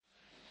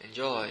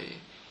Enjoy.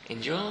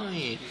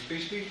 Enjoy.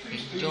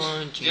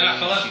 Enjoy. Yeah,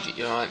 fella.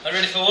 You alright? Are you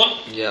ready for one?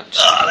 Yep.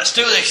 Let's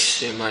do this.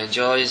 Doing my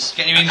enjoys.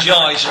 Getting your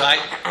enjoys, right?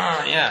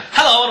 Yeah.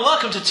 Hello and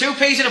welcome to Two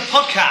Peas in a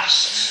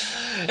Podcast.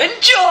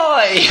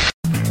 Enjoy!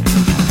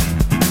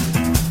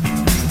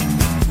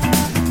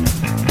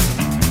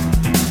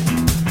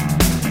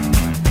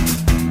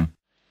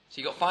 So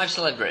you got 5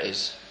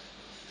 celebrities.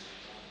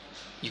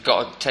 You've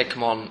got to take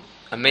them on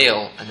a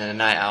meal and then a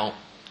night out.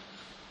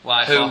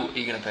 Why? Who are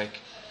you going to pick?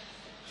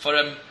 Do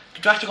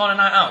I have to go on a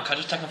night out? Can I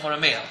just take them for a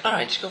meal?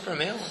 Alright, just go for a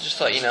meal. I just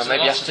thought, So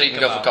maybe lots after to you can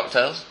think go for about.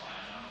 cocktails.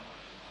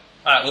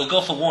 Alright, we'll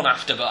go for one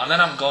after, and then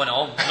I'm going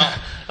home. Not,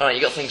 Alright,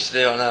 you got things to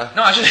do, I know.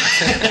 no, I just...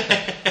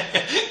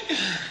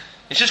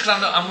 It's just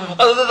because I'm with...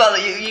 Other than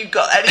that, you've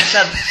got any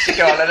chance to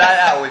go on a night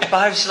out with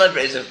 5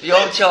 celebrities of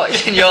your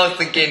choice and you're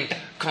thinking,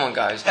 come on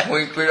guys,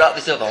 we wrap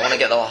this up, I want to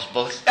get the last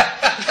bus.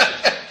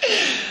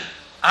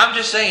 I'm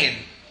just saying,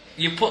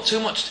 you put too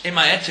much in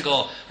my head to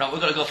go, right,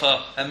 we've got to go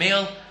for a meal,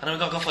 and then we've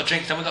got to go for a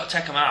drink, then we've got to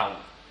take them out.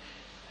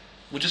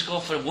 We'll just go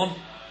for one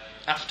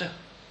after.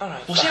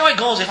 Alright. We'll see how it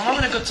goes. If I'm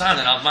having a good time,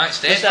 then I might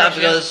stay. Just that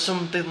because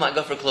some people might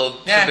go for a club,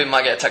 Yeah. some people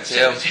might get a taxi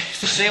home. To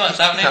see what's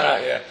happening.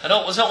 Alright, yeah.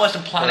 It's not worse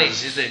than planning,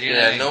 is it? You know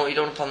what I Yeah, mean? no, you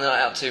don't want to plan the night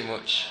out too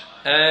much.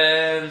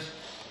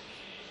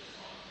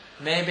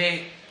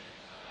 Maybe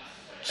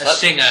a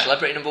singer.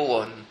 Celebrity number 1.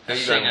 Who A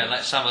you going singer. with?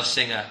 Let's have a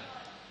singer.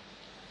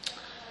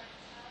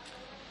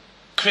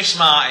 Chris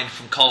Martin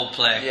from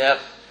Coldplay. Yep,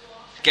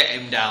 Get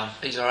him down.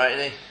 he's alright,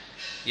 isn't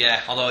he?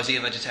 Yeah, although is he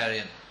a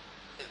vegetarian?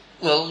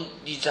 Well,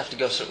 you just have to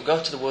go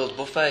to the world's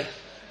buffet.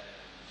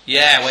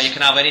 Yeah, where you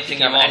can have anything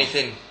You can you have want.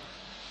 anything.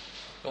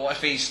 But what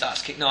if he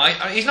starts kicking? No,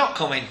 he's not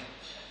coming.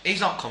 He's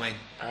not coming.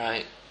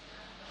 Alright,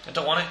 I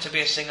don't want it to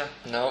be a singer.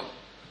 no.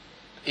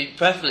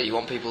 Preferably you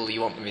want people you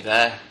want to be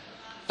there.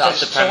 That's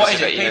the So premise what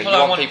is of it? it, you People know.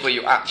 You I want want- people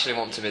you actually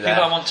want to be there.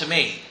 People I want to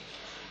meet.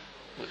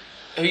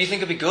 Who you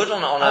think would be good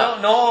on a... I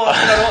don't know.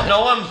 I don't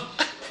know him.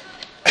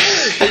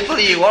 People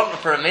you want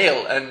for a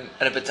meal and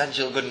a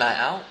potential good night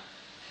out.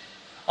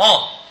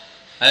 Oh,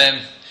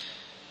 I'd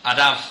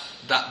have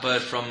that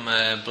bird from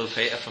Blue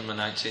Peter from the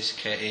 90s,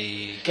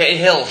 Katie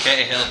Hill.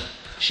 Hill.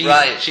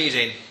 She's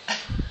in.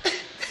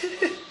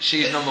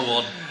 She's number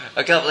 1.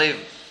 I can't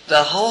believe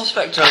the whole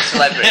spectrum of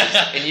celebrities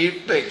and you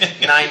picked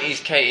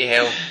 90s Katie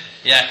Hill.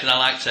 Yeah, because I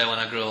liked her when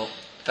I grew up.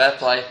 Fair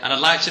play. And I'd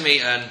like to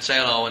meet her and say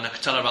hello and I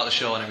could tell her about the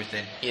show and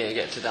everything. Yeah, you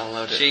get to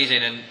download it. She's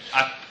in and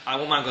I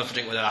wouldn't mind going for a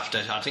drink with her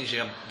after. I think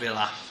she'll be a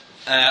laugh.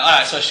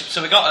 Alright,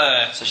 so we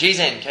got So she's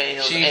in, Katie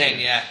Hill's she's in,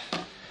 yeah.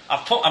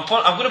 I'm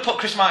going to put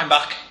Chris Martin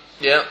back.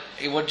 Yeah.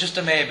 It was just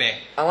a maybe.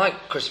 I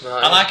like Chris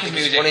Martin. I like his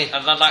think he's music.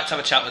 funny. I'd like to have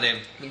a chat with him.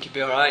 I think he'd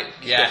be alright.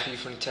 He's Yeah. got a few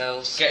funny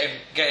tales. Get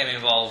him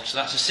involved. So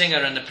that's a singer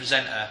and a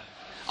presenter.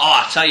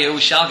 Oh, I tell you who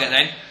we shall get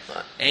then.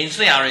 Right.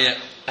 Ainsley Harriott.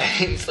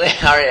 Ainsley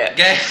Harriott.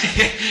 Okay.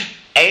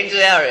 Ainsley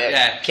Harriott.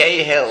 Yeah.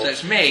 Katie Hill. So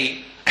it's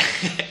me.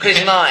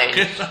 Chris Martin.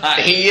 Chris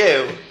Martin.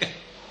 You.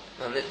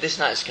 Man, this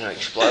night's going to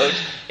explode.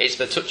 It's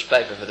the touch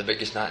paper for the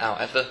biggest night out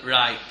ever.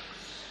 Right.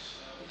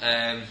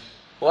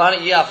 Why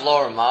don't you have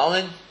Laura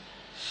Marlin?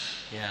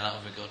 Yeah, that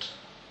would be good.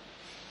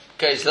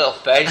 Get his little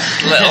face.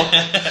 Little.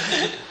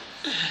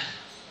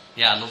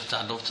 Yeah, I'd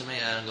love to meet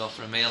her and go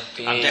for a meal.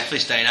 Yeah. I'm definitely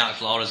staying out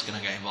if Laura's going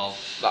to get involved.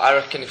 But I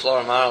reckon if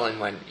Laura Marlin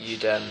went, you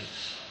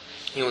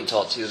wouldn't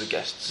talk to the other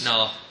guests.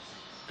 No,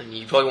 And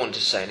you probably wouldn't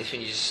just say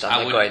anything, you just stand I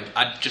there would. going...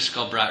 I'd just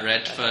go bright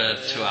red for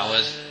 2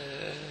 hours.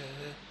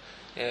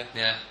 Yeah.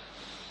 Yeah.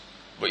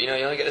 But you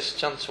only get this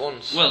chance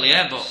once. Well,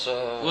 yeah, but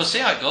So- we'll see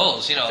how it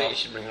goes. You I think know, you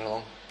should bring her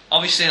along.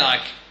 obviously,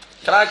 like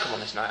Can I come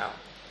on this night out?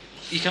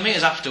 you can meet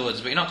us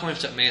afterwards, but you're not coming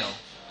to the meal.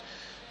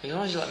 You can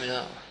always let me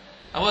know.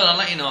 I will. I'll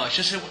let you know. It's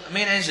just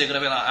me and Ainsley are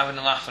going to be like having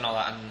a laugh and all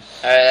that, and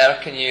I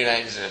reckon you and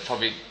Ainsley would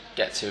probably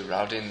get too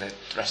rowdy in the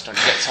restaurant.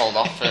 You get told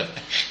off for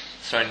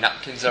throwing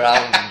napkins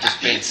around and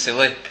just being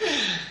silly.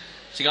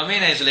 so you got me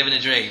and Ainsley living a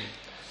dream,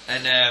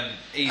 and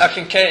he's I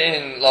reckon Katie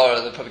and Laura,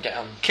 they'll probably get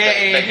on.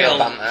 Katie bit Hill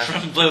banter.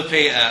 from Blue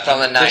Peter, From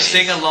the and the 90s.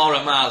 singer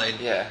Laura Marlin.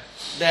 Yeah.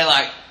 They're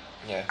like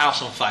Yeah.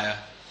 house on fire.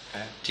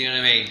 Yeah. Do you know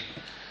what I mean?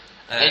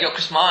 And you got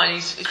Chris Martin,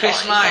 he's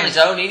Chris he's Martin. on his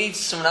own, he needs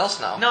someone else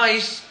now. No,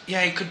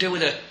 he could do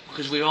with it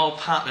because we're all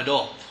partnered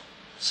up.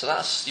 So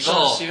that's,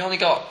 So- you've only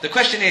got, The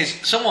question is,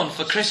 someone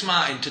for Chris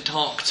Martin to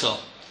talk to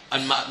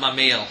and my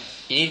meal.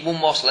 you need one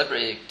more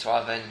celebrity to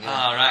have in. Yeah.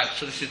 Ah, right.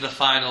 So this is the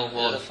final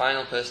You're one. the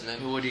final person in.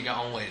 Who would you get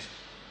on with?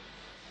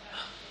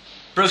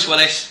 Bruce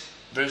Willis.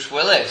 Bruce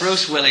Willis.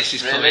 Bruce Willis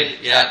is Really? coming.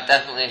 Yeah,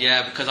 definitely.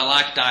 Yeah, because I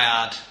like Die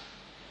Hard.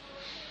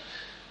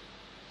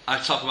 I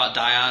talk about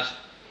Die Hard.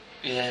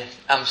 Yeah,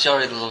 I'm sure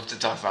he'd love to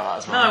talk about that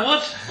as No, well. I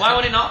would. Why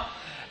would he not?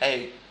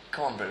 Hey,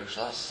 come on, Bruce.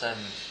 Let's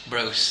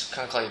Bruce.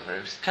 can I call you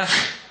Bruce? Can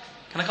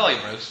I call you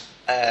Bruce?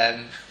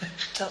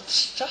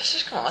 Let's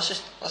just come on.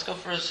 Let's go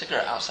for a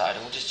cigarette outside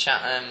and we'll just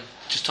chat.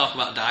 Just talk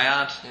about Die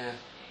Hard. Yeah.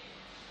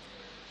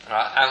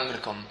 Right, I'm gonna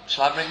come.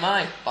 Shall I bring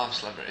my 5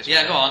 celebrities?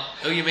 Yeah, with go me? on.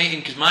 Who are you meeting?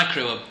 Because my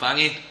crew are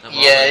banging. at the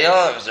moment. Yeah,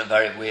 yours was a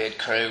very weird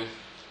crew.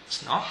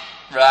 It's not.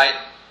 Right,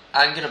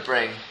 I'm gonna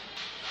bring.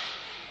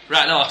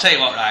 Right, no, I'll tell you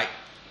what, right.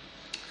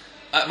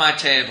 At my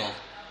table,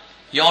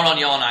 You're on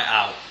your night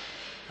out,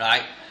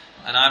 right?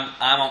 And I'm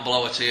on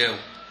blower to you.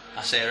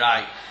 I say,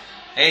 right,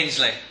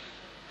 Ainsley,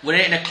 we're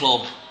in a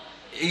club.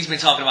 He's been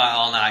talking about it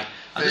all night.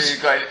 I'm He's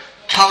just going,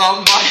 come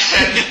on, boy.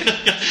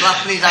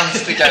 Slapping his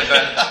hands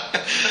together.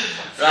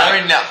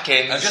 Throwing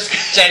napkins. I'm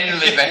just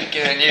generally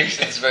making a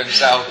nuisance of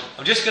himself.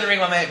 I'm just going to ring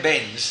my mate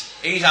Binns.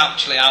 He's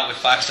actually out with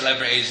 5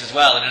 celebrities as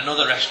well in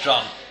another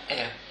restaurant.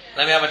 Yeah.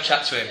 Let me have a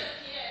chat to him.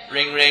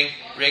 Ring, ring,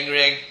 ring,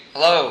 ring.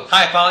 Hello.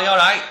 Hi, pal, you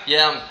alright?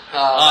 Yeah,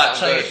 I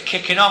tell you, it's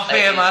kicking off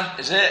here, man.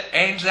 Is it?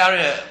 Ainsley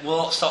Harriet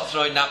won't stop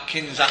throwing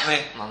napkins at me.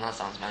 Man, that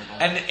sounds mental.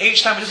 And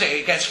each time he does it,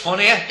 it gets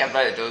funnier. I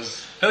bet it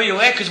does. Who are you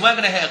with? Because we're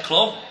going to hit a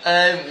club.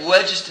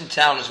 We're just in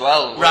town as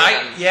well.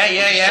 Right, yeah.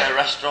 Just at a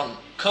restaurant.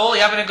 Cool,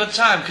 you having a good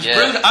time? Because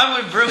Yeah.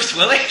 I'm with Bruce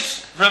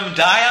Willis from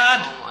Die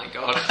Hard. Oh my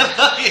god.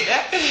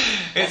 Yeah,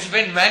 it's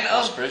been mental.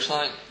 What's Bruce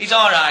like? He's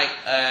alright.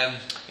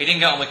 He didn't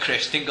get on with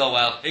Chris, didn't go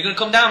well. Are you going to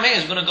come down, mate?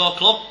 We're going to go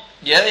club.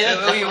 Yeah, yeah.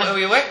 Who are you with? Who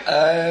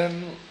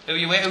are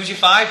you with? Who's your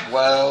 5?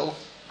 Well,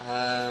 Who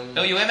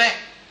are you with, mate?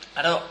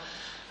 I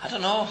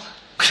don't know.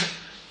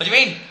 What do you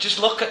mean? Just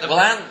look at the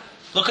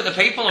look at the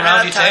people I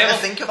around your time table. to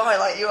think about it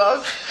like you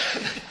have.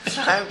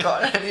 So I haven't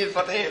got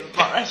anybody in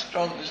my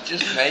restaurant. It's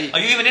just me. Are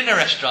you even in a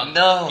restaurant?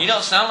 No. You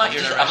don't sound like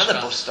you're in a I'm restaurant.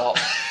 at the bus stop.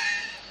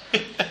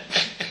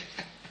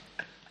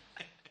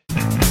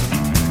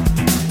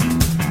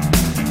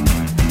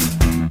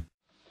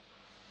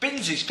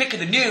 Binsy's pick of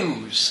the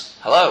news.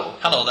 Hello.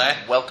 Hello there.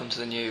 Welcome to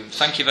the news.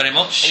 Thank you very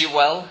much. Are you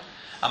well?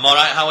 I'm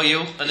alright, how are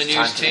you and the It's news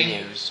time for the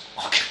team? news.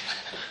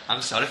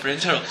 I'm sorry for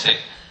interrupting.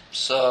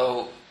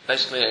 So,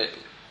 basically,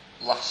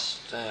 last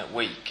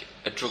week,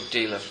 a drug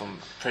dealer from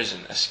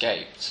prison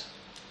escaped.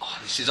 Oh,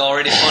 this is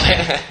already funny.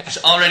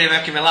 It's already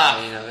making me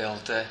laugh. You know, the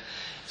old...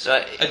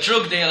 so, A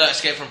drug dealer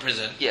escaped from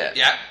prison. yeah.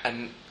 Yeah.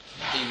 And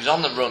he was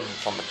on the run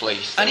from the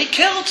police. And he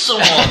killed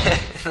someone.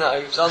 No,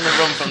 he was on the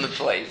run from the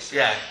police.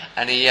 Yeah.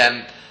 And he,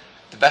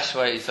 the best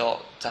way he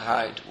thought to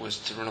hide was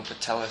to run up a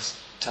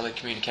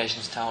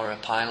telecommunications tower, a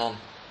pylon,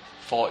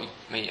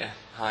 40-metre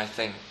high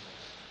thing.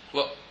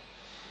 What?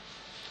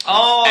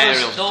 Oh,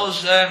 Aerial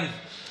those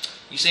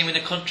you see him in the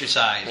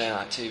countryside. Yeah,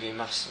 like TV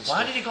masts and Why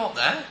stuff. did he go up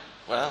there?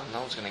 Well,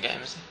 no one's going to get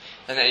him, is he?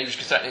 And then he was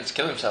threatening to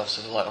kill himself,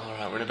 so they're like,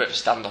 alright, we're in a bit of a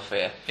standoff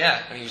here.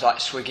 Yeah. And he was like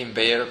swigging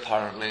beer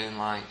apparently, and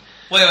like...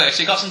 Wait,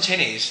 so he got some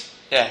tinnies,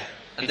 Yeah.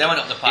 and they went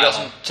up the He pile. got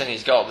some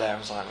tinnies, got up there and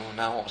was like, well,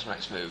 now what's the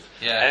next move?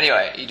 Yeah.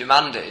 Anyway, he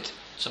demanded...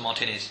 Some more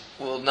tinnies.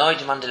 Well, no, he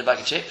demanded a bag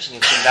of chips and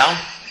he'd come down.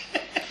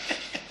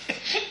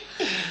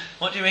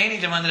 What do you mean he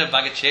demanded a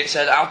bag of He chips?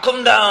 said, I'll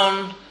come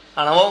down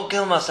and I won't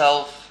kill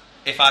myself.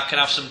 If I can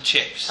have some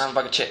chips. And a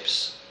bag of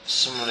chips.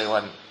 Somebody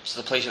went,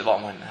 so the police at the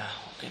bottom went,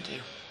 what can you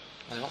do?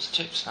 Well, he wants the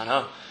chips. I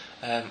know.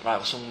 Right,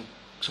 well, someone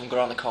go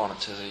around the corner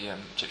to the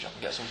chip shop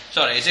and get some.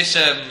 Sorry, is this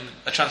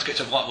a transcript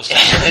of what was said?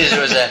 This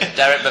was a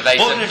direct verbatim.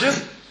 What are we going to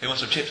do? He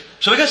wants some chips.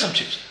 So we get some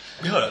chips.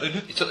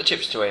 He took the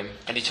chips to him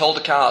and he told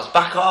the cars,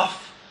 back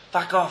off.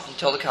 He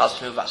told the cars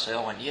to move back, so they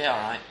all went, yeah,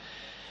 alright.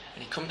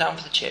 And he come down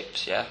for the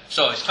chips, yeah.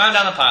 So he's climbed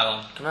down the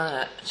pylon. Come down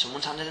there, and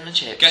someone's handed him the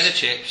chips. Get the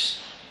chips.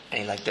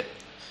 And he legged it.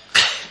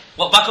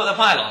 What, back up the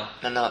pylon?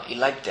 No, he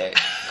legged it,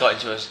 got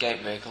into a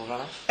escape vehicle,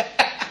 ran off.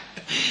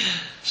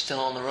 Still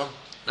on the run.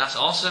 That's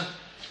awesome.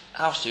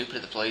 How stupid are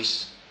the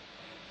police?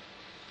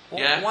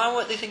 Yeah. Why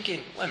weren't they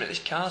thinking, wait a minute, this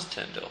car's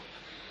turned up.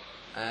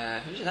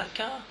 Who's in that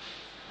car?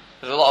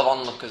 There's a lot of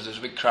onlookers, there's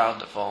a big crowd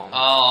that formed.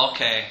 Oh,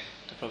 okay.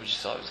 They probably just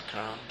thought it was a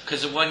crowd.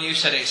 Because when you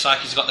said it, it's like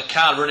he's got the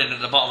car running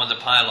at the bottom of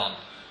the pylon,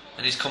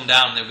 and he's come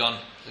down and they've gone,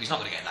 he's not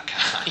going to get in that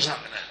car. He's not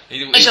gonna...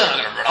 He's He's not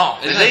gonna run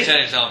off, He's is going he? to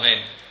turn himself in.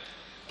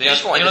 He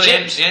just wanted the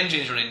chips. The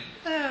engine's running.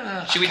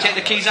 Should we take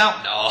the keys out?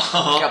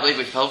 I No. can't believe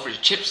we fell for his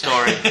chip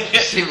story.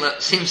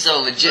 Seems so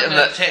I'm legitimate.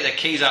 going to take the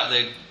keys out of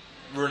the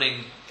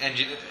running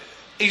engine.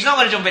 He's not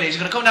going to jump in, he's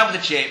going to come down with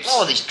the chips.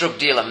 Oh, this drug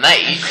dealer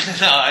mate.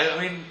 No, I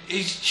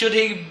mean, should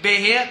he be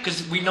here?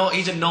 Because we know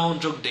he's a known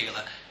drug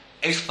dealer.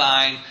 He's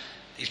fine.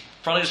 He's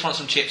probably just wants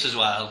some chips as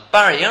well.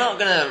 Barry, you're not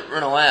gonna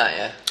run away, are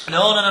you?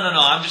 No.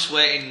 I'm just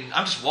waiting.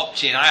 I'm just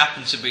watching. I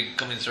happen to be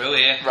coming through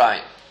here.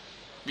 Right.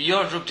 But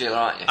you're a drug dealer,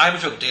 aren't you? I'm a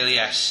drug dealer,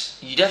 yes.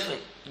 You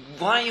definitely...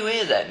 Why are you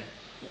here then?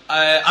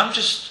 I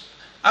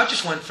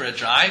just went for a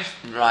drive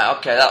Right,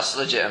 okay, that's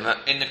legitimate.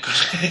 in the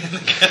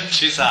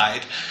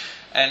countryside,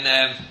 and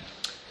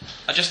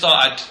I just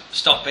thought I'd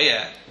stop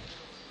here.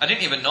 I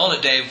didn't even know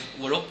that Dave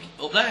were up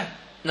there.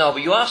 No,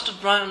 but you are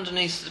stood right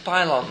underneath the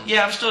pylon.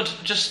 Yeah, I'm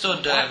just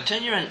stood.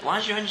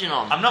 Why's your engine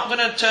on? I'm not going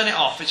to turn it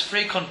off. It's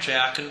free country.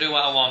 I can do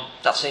what I want.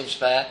 That seems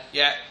fair.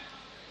 Yeah.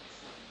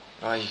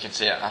 Oh, you can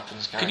see it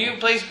happens, can't Can you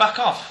please back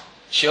off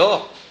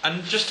Sure.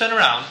 and just turn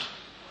around?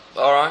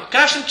 Alright. Can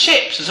I have some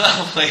chips as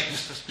well,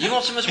 please? You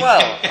want some as well?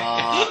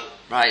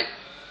 Right.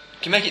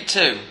 Can you make it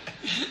 2?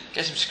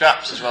 Get some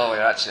scraps as well while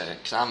you're actually,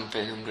 because I'm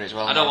feeling hungry as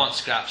well. I don't now. want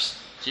scraps.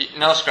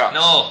 No scraps?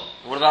 No.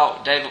 What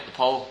about Dave up the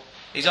pole?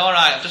 He's all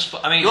right.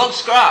 You want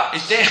scraps?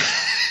 It's Dave.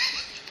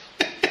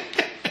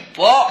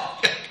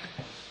 What?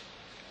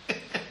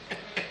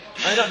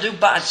 No, you don't do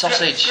battered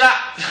sausage.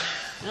 Scrap.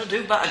 You don't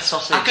do battered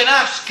sausage. I can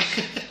ask.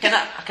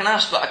 I can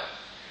ask, but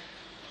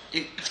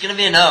It's gonna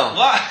be a no.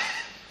 What?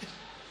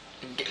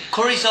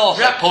 Curry sauce.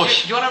 Like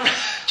push. Do you want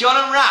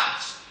them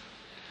wrapped?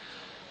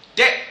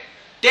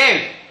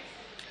 Dave.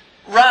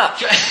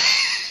 Wrapped.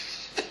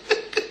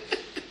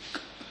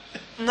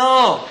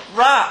 No,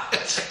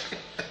 wrapped.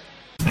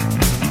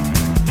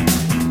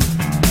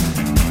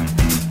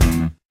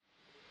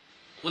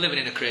 We're living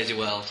in a crazy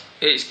world.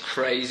 It's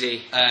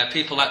crazy.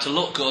 People like to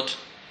look good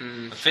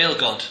and feel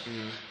good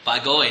by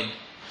going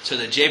to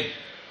the gym.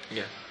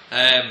 Yeah.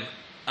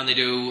 And they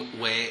do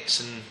weights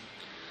and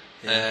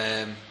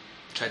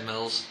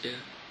treadmills. Yeah.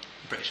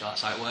 I'm pretty sure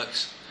that's how it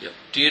works. Yep.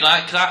 Do you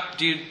like that?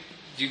 Do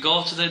you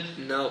go to the...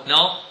 No.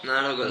 No? No,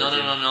 I don't go to the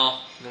gym. No.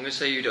 I'm going to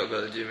say you don't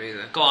go to the gym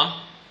either. Go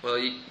on. Well,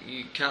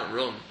 you can't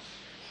run.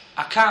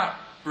 I can't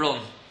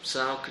run. So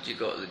how could you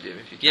go to the gym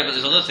if you can't? Yeah, but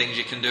there's other things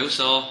you can do,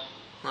 so...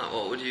 Like,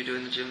 what would you do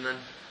in the gym then?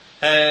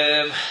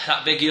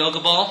 That big yoga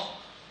ball.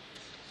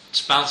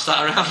 Just bounce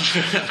that around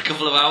for a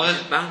couple of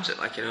hours. Bounce it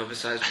like an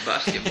oversized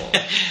basketball.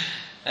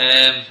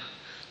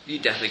 You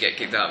definitely get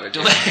kicked out of a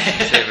gym in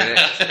 2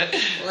 minutes.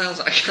 What the hell's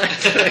that guy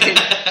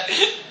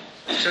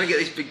doing? Trying to get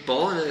this big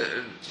ball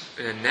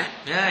in a net?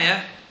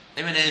 Yeah.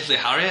 Him and Ainsley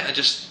Harriott are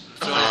just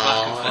throwing it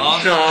back and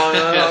forth.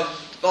 No.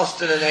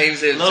 Boston and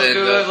Ainsley. Look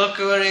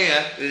who are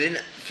here. They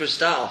didn't, for a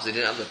start off, they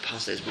didn't have the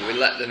passes, but we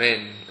let them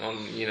in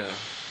on,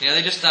 Yeah,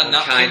 they just had On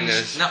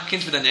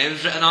napkins with their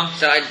names written on.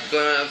 Started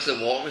going out to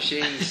the water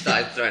machine,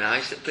 started throwing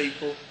ice at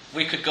people.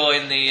 We could go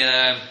in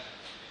the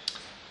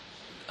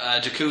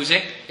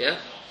jacuzzi. Yeah.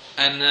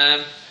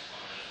 And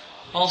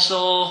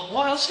also,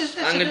 what else is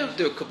there I'm to going do? to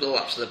do a couple of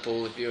laps of the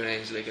pool if you and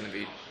Ainsley are going to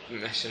be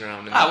messing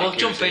around. We'll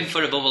jump in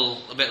for a bubble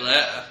a bit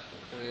later.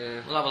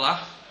 Yeah. We'll have a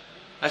laugh.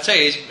 I tell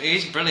you,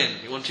 he's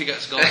brilliant once he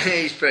gets going.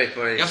 He's pretty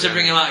funny. You have to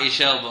bring him out of your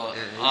shell, but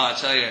I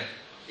tell you.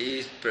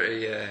 He's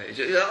pretty, I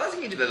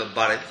think he's a bit of a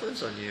bad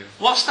influence on you.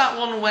 What's that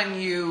one when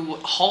you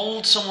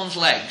hold someone's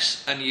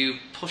legs and you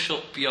push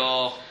up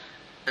your...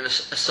 An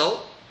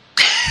assault?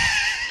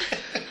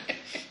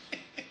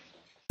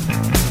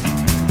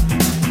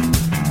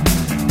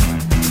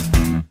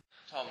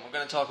 Tom, we're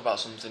going to talk about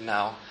something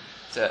now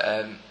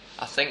that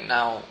I think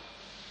now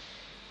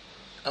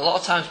a lot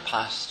of times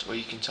past where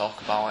you can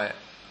talk about it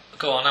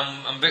Go on,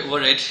 I'm a bit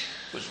worried.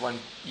 was when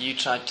you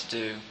tried to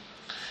do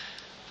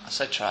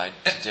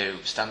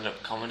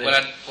stand-up comedy.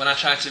 When I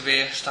tried to be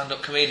a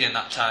stand-up comedian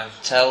that time.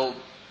 Tell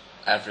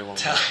everyone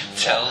Tell them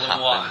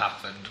happened. what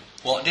happened.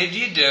 What did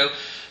you do?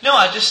 No,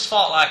 I just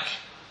thought like,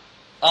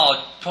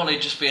 I'd probably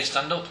just be a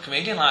stand-up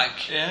comedian. Like,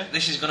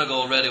 this is going to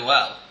go really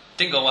well.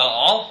 Didn't go well at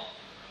all.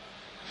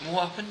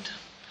 What happened?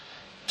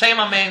 Tell you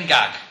my main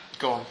gag.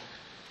 Go on.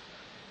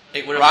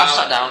 It were Right, about... I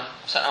sat down.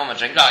 Sat down with my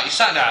drink. Right, you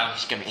sat down.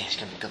 It's gonna be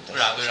good. This.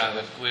 Right,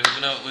 we're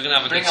gonna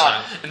have a Bring good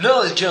on. time.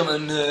 No,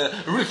 gentlemen,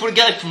 root for a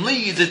guy from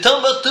Leeds.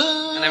 Tom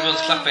Button. And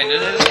everyone's clapping.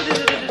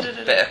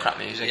 Bit of crap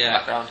music in the Yeah.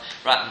 background.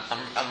 Right,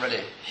 I'm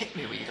ready. Hit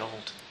me with your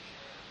gold.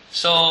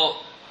 So,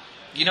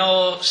 you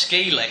know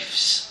ski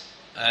lifts,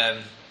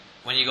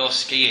 when you go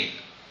skiing.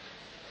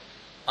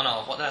 Oh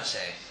no, what did I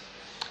say?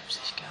 Who's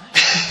this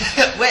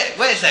guy?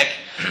 wait a sec.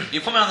 You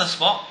put me on the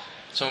spot.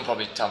 Someone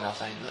probably tell me off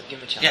then. Look, give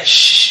me a chance. Yeah,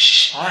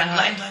 shh. All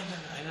right,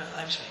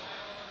 Let me speak.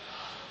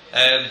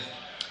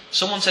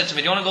 Someone said to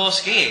me, do you want to go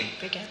skiing?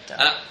 Big head,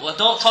 though. Well,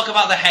 don't talk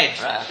about the head.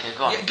 Right, okay,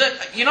 go on.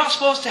 You're not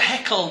supposed to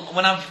heckle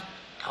when I've...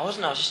 I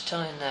wasn't. I was just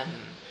telling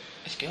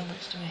this girl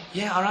next to me.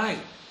 Yeah, alright.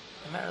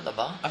 I met her at the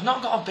bar. I've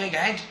not got a big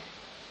head.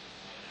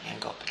 You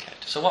ain't got a big head.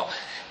 So what...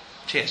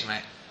 Cheers,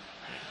 mate.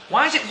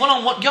 Why is it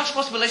one-on-one? You're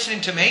supposed to be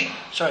listening to me.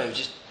 Sorry,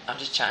 I'm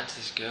just chatting to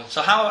this girl.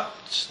 So how...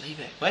 Just leave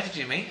it. Where did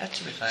you meet her,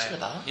 to be fair? Just at the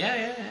bar.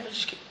 Yeah.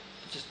 Just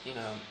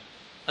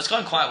It's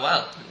going quite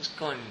well. it's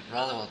going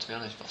rather well, to be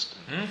honest, Boston.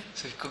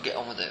 So if you could get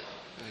on with it,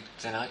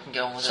 then I can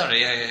get on with it. Sorry,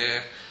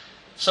 yeah.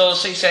 So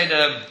he said,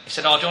 oh,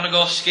 do you want to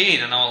go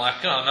skiing? And I was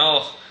like, oh,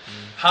 no.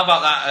 How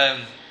about that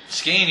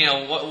skiing? You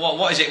know,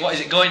 what is it? What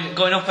is it?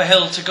 Going up a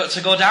hill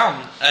to go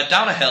down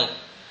a hill?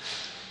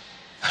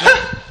 Do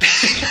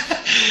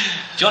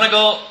you want to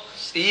go?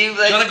 Do you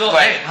want to go?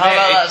 Wait, how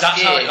about that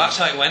skiing? That's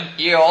how it went.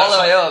 You're all the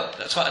way up.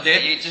 That's what I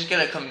did. You're just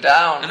gonna come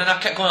down. And then I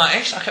kept going like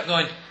this. I kept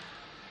going,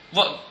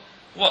 what?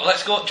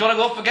 Let's go. Do you want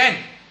to go up again?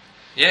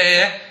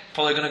 Yeah.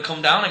 Probably going to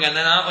come down again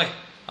then, aren't we?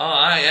 Oh,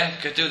 alright, yeah.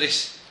 Could do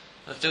this.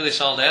 Let's do this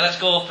all day. Let's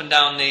go up and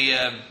down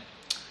the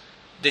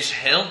this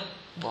hill.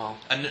 Wow.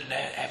 And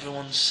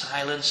everyone's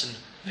silence and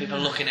people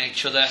looking at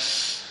each other.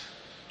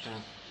 Do you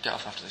want to get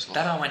off after this?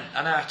 Then I went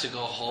and I had to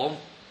go home.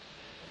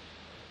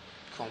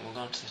 Come on, we'll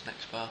go on to this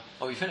next bar.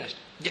 Oh, you finished?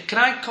 Yeah, can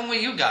I come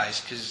with you guys?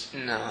 Because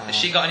No. has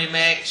she got any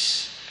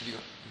mates? Have you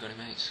got any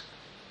mates?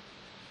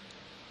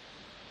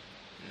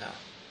 No.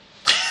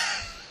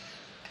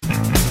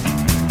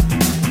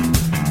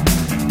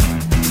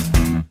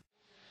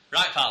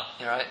 Right, pal.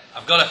 You right?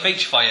 I've got a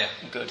feature for you.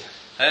 Good.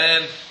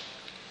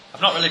 I've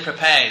not really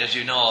prepared, as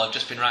you know. I've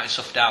just been writing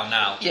stuff down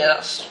now. Yeah,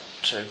 that's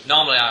true.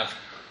 Normally I've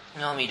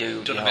Normally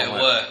do done your a bit of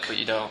homework, work. but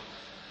you don't.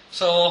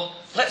 So,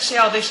 let's see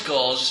how this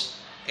goes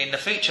in the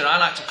feature I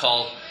like to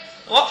call...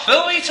 What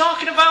film are you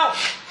talking about?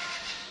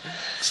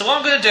 So what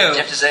I'm going to do... You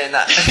have to say in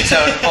that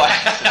tone of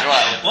voice as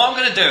well. What I'm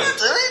going to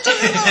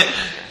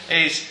do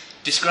is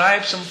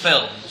describe some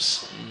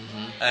films,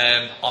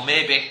 or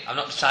maybe, I've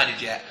not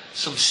decided yet,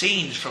 some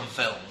scenes from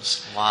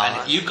films.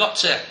 Wow. And you've got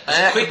to,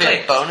 Could be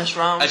a bonus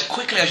round. as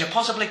quickly as you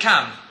possibly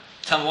can,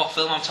 tell me what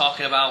film I'm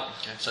talking about.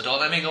 Okay. So don't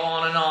let me go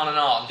on and on and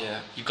on. Yeah.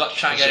 You've got to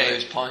try and You get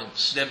lose it.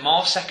 points. The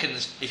more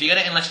seconds, if you get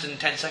it in less than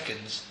 10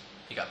 seconds,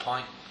 you get a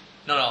point.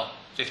 No,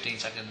 15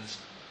 seconds.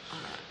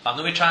 I'm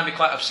going to be trying to be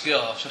quite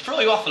obscure, so throw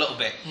you off a little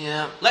bit.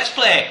 Yeah. Let's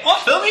play. What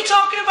film are you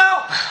talking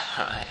about?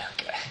 Right,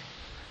 okay.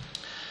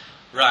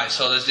 Right,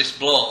 so there's this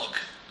bloke,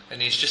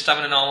 and he's just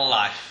having a normal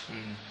life.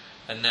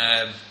 And,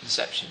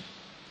 Inception.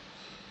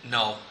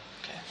 no.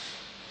 Okay.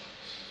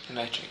 The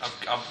Matrix.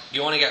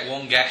 You only get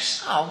one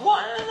guess. Oh,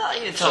 what?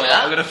 You didn't tell So me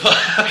that. I'm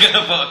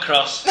gonna put a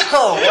cross.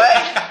 No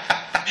way.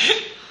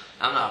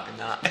 I'm not having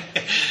that.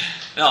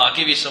 No, I'll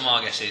give you some more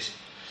guesses.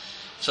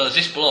 So there's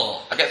this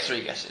bloke. I get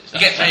 3 guesses. You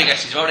get 3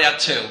 guesses. You've already had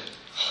 2.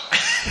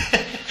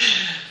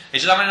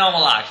 He's just having a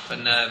normal life,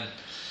 and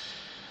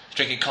he's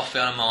drinking coffee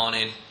on a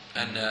morning,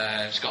 and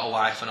he's got a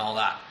wife and all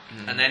that.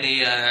 And then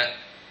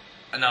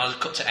and now the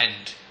cut to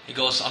end. He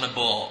goes on a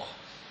boat,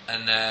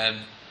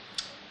 and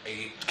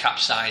he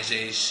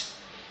capsizes,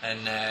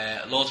 and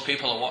loads of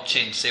people are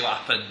watching to see what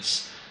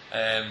happens.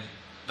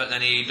 But then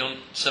he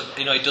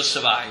he does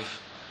survive,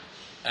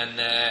 and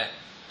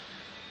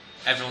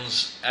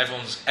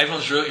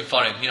everyone's rooting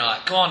for him. You know,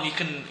 like, go on, you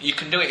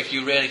can do it if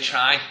you really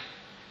try.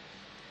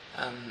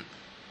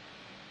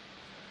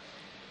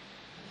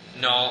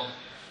 No,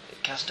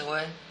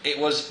 Castaway? it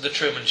was The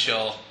Truman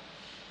Show.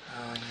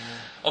 Oh,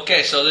 yeah.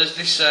 Okay, so there's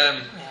this Yeah,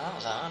 that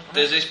was hard.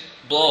 there's this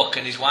bloke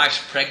and his wife's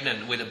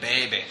pregnant with a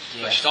baby,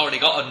 Yeah. but she's already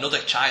got another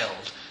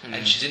child,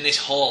 and she's in this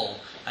hole,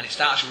 and it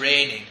starts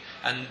raining,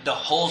 and the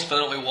hole's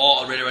filling up with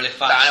water really, really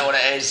fast. I know what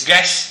it is.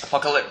 Guess.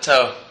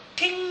 Apocalypto.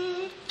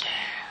 Ting.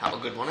 That was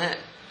a good one, wasn't it?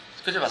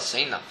 It's good if I've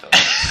seen that film.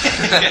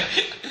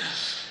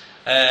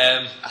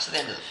 That's at the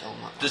end of the film,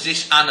 that one. There's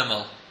this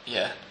animal.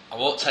 Yeah. I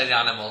won't tell you the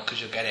animal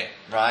because you'll get it.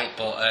 Right.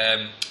 But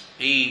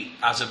he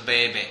has a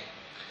baby,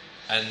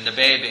 and the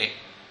baby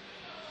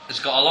has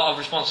got a lot of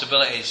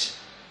responsibilities,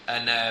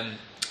 and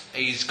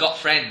he's got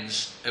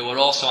friends who are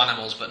also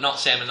animals, but not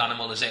same as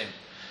animal as him.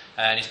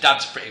 And his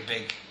dad's pretty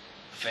big,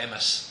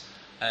 famous,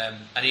 and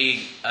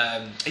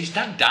his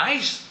dad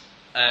dies.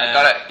 I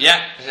got it.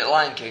 Yeah. Is it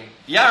Lion King?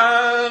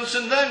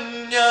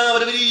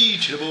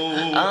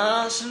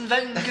 Arsene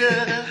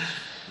Wenger.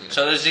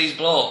 So there's these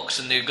blokes,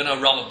 and they're gonna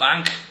rob a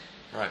bank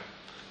Right.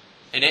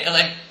 in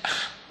Italy.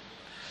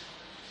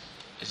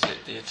 Is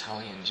it The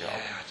Italian Job?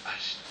 Yeah,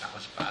 that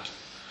was bad.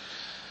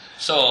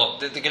 So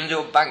They're going to do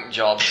a bank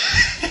job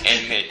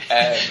in the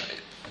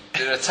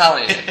they're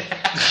Italian.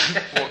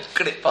 What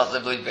could it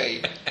possibly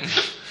be?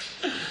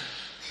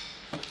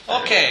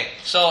 okay,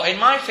 so in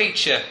my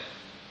feature,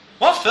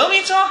 what film are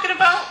you talking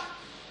about?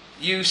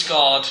 You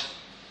scored,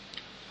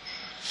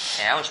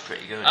 Yeah, that was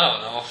pretty good. I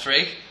don't know,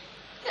 3.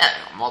 Yeah,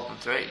 I got more than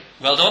 3.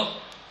 Well done.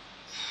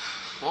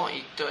 What?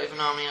 You don't even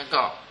know how many I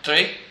got?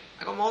 3,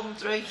 I got more than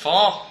 3.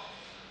 4.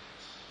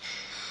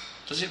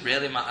 Does it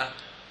really matter?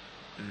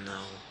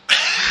 No.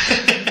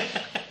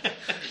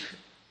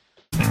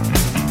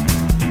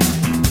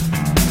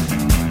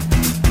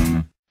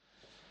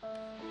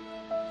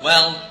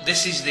 Well,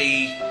 this is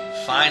the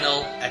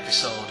final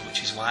episode,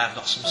 which is why I've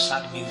got some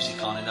sad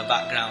music on in the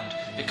background,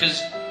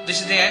 because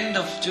this is the end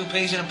of 2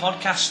 Peas in a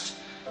Podcast.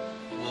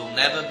 We'll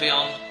never be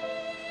on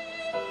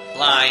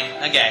line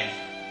again.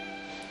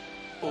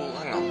 Oh,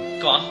 hang on.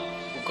 Go on.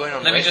 We're going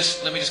on. Let me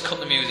just cut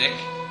the music.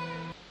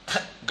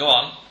 Go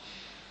on.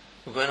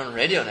 We're going on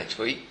radio next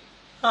week.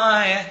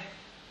 Oh yeah.